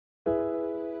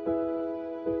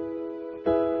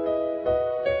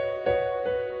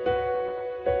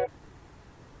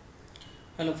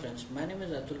friends, my name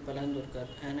is Aatul Palandurkar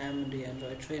and I am the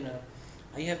Android trainer.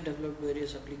 I have developed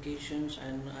various applications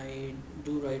and I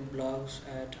do write blogs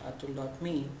at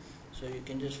atul.me, so you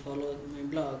can just follow my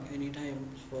blog anytime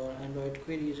for Android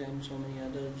queries and so many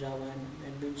other Java and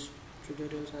NetBeans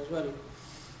tutorials as well.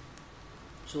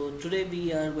 So today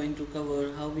we are going to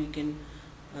cover how we can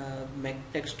make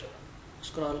text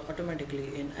scroll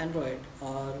automatically in Android,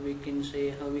 or we can say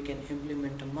how we can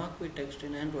implement a Marquee Text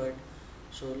in Android.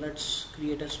 So let's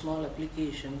create a small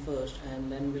application first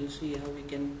and then we'll see how we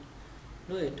can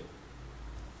do it.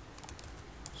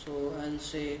 So I'll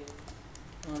say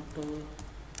AutoScroll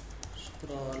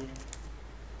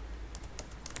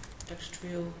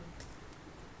TextView.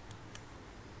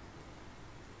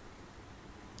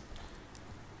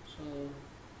 So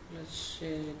let's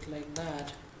say it like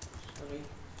that. Sorry.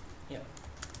 Yeah.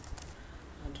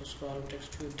 AutoScroll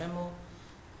TextView demo.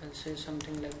 I'll say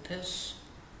something like this.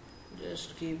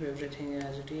 Just keep everything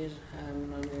as it is.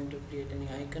 I'm not going to create any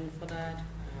icon for that.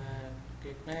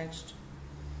 Click next.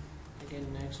 Again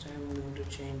next, I'm going to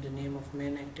change the name of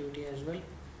main activity as well.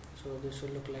 So this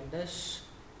will look like this.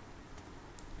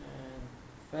 And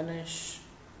finish.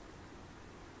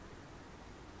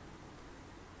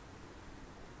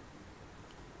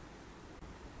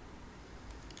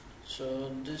 So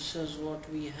this is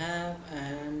what we have,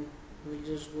 and we'll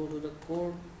just go to the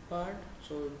code part.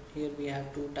 So here we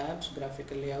have two tabs,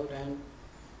 graphical layout and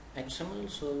XML.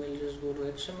 So we'll just go to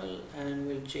XML and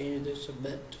we'll change this a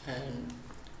bit and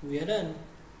we are done.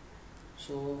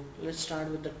 So let's start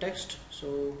with the text.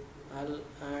 So I'll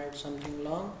add something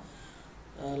long,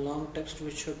 long text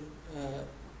which should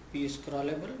be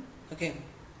scrollable. Okay,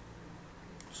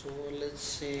 so let's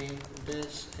say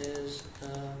this is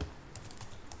a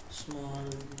small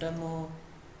demo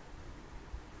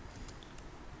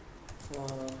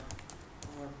for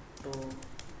AutoScroll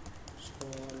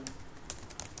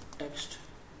text.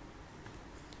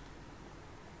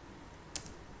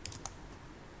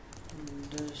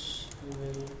 This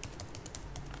will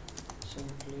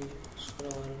simply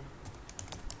scroll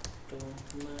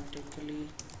automatically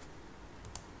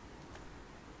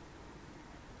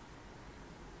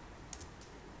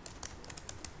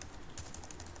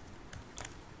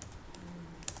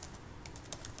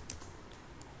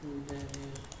there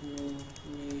is no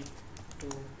need to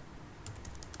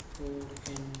code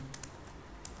in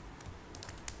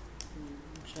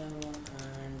Java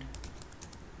and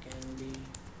can be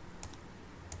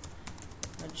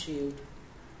achieved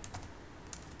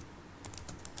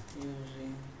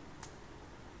using,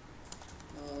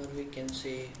 or we can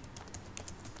say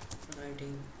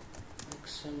writing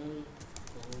XML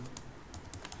code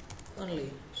only.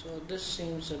 So this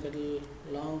seems a little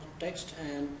long text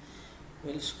and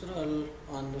will scroll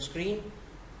on the screen.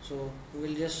 So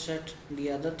we'll just set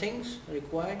the other things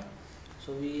required.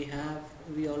 So we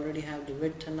already have the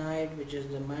width and height, which is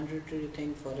the mandatory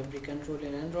thing for every control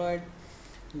in Android.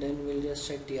 Then we'll just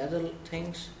set the other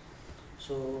things.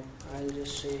 So I'll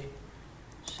just say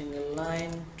single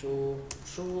line to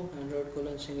true, Android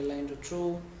colon single line to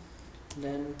true.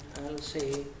 Then I'll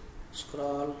say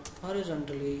scroll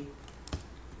horizontally,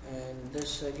 and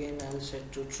this again I'll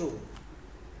set to true.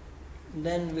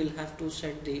 Then we'll have to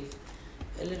set the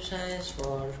ellipse size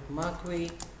for Marquee.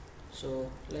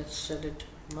 So let's set it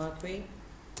Marquee.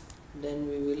 Then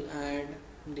we will add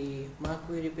the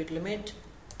Marquee repeat limit.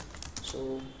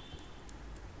 So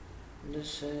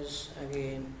this is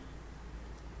again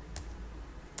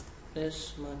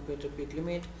this Marquee repeat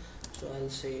limit. So I'll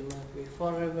say Marquee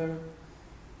forever.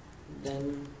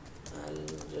 Then I'll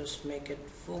just make it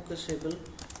focusable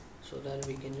so that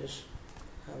we can just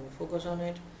have a focus on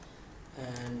it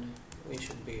and we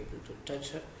should be able to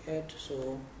touch it.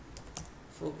 So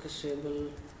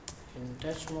focusable in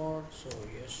touch mode, so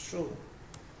yes, true,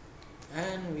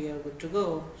 and we are good to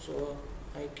go. So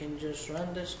I can just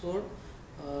run this code,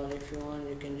 or if you want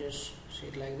you can just see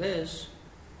it like this.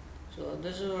 So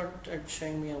this is what it's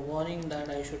showing me a warning that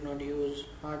I should not use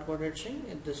hard-coded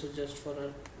string. This is just for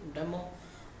a demo,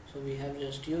 so we have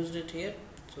just used it here,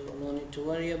 so no need to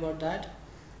worry about that,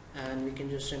 and we can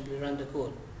just simply run the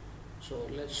code. So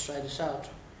let's try this out.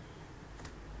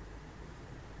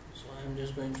 So I'm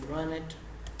just going to run it.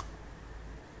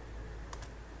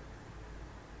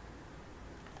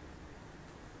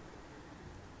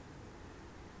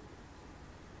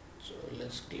 So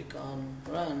let's click on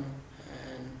run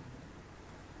and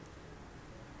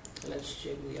let's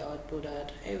check the output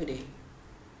at every.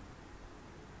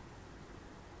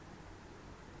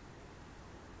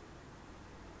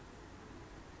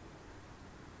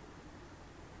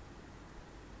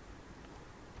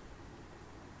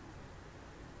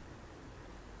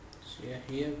 So yeah,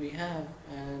 here we have,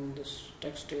 and this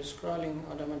text is scrolling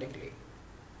automatically.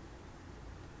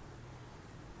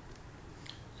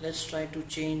 Let's try to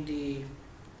change the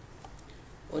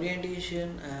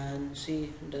orientation and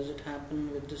see does it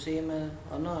happen with the same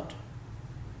or not.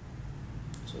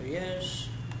 So yes,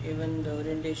 even the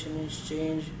orientation is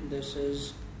changed. This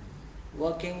is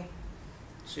working,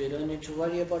 so you don't need to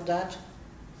worry about that.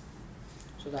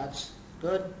 So that's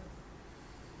good.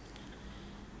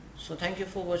 So thank you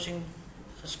for watching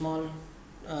a small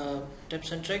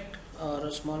tips and trick, or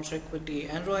a small trick with the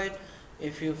Android.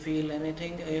 If you feel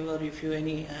anything, or if you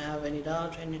have any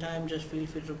doubt anytime, just feel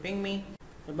free to ping me.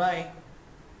 Goodbye.